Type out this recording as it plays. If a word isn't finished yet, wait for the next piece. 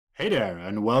Hey there,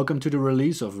 and welcome to the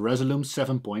release of Resolume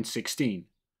 7.16.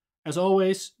 As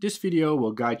always, this video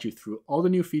will guide you through all the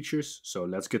new features, so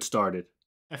let's get started.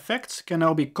 Effects can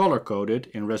now be color-coded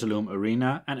in Resolume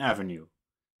Arena and Avenue.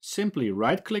 Simply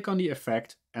right-click on the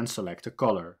effect and select a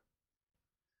color.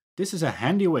 This is a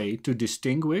handy way to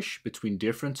distinguish between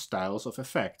different styles of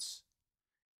effects.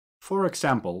 For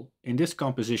example, in this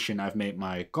composition I've made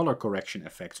my color correction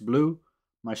effects blue,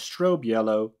 my strobe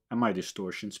yellow, and my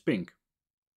distortions pink.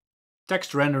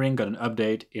 Text rendering got an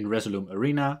update in Resolume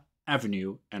Arena,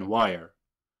 Avenue, and Wire.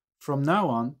 From now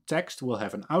on, text will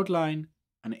have an outline,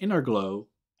 an inner glow,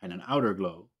 and an outer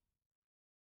glow.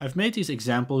 I've made these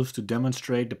examples to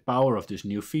demonstrate the power of this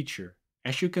new feature.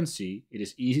 As you can see, it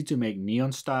is easy to make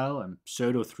neon style and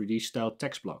pseudo 3D style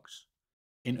text blocks.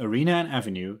 In Arena and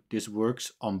Avenue, this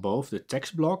works on both the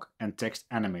text block and text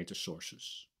animator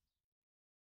sources.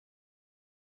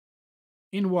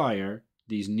 In Wire,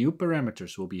 these new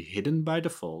parameters will be hidden by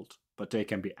default, but they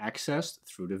can be accessed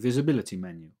through the visibility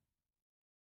menu.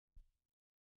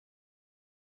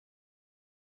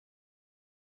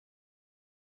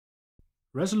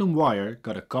 Resolume Wire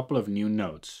got a couple of new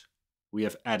nodes. We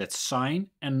have added Sine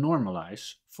and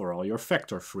Normalize for all your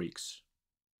vector freaks.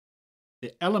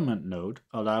 The element node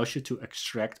allows you to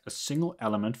extract a single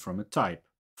element from a type.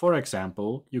 For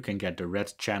example, you can get the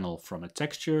red channel from a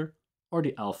texture or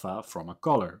the alpha from a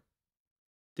color.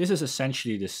 This is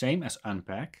essentially the same as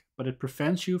unpack, but it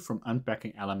prevents you from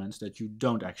unpacking elements that you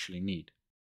don't actually need.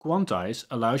 Quantize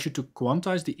allows you to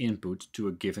quantize the input to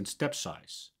a given step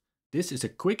size. This is a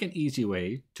quick and easy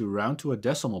way to round to a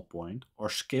decimal point or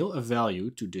scale a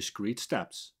value to discrete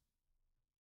steps.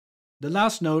 The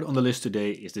last node on the list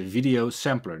today is the Video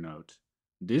Sampler node.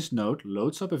 This node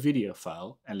loads up a video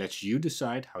file and lets you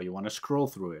decide how you want to scroll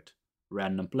through it.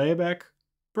 Random playback,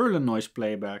 Berlin noise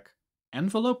playback,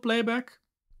 envelope playback,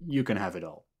 you can have it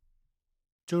all.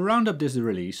 To round up this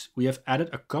release, we have added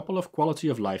a couple of quality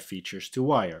of life features to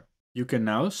Wire. You can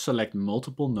now select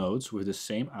multiple nodes with the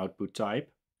same output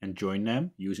type and join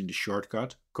them using the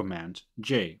shortcut Command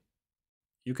J.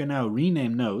 You can now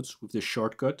rename nodes with the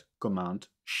shortcut Command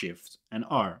Shift and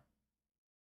R.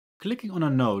 Clicking on a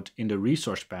node in the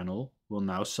resource panel will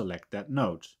now select that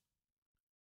node.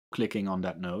 Clicking on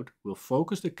that node will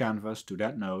focus the canvas to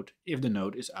that node if the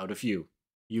node is out of view.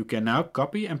 You can now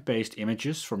copy and paste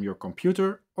images from your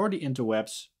computer or the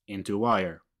interwebs into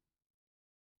Wire.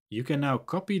 You can now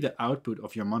copy the output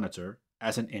of your monitor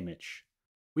as an image.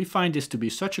 We find this to be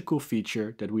such a cool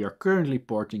feature that we are currently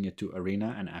porting it to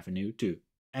Arena and Avenue too.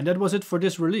 And that was it for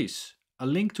this release. A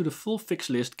link to the full fix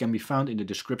list can be found in the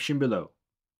description below.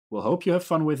 We'll hope you have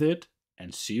fun with it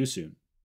and see you soon.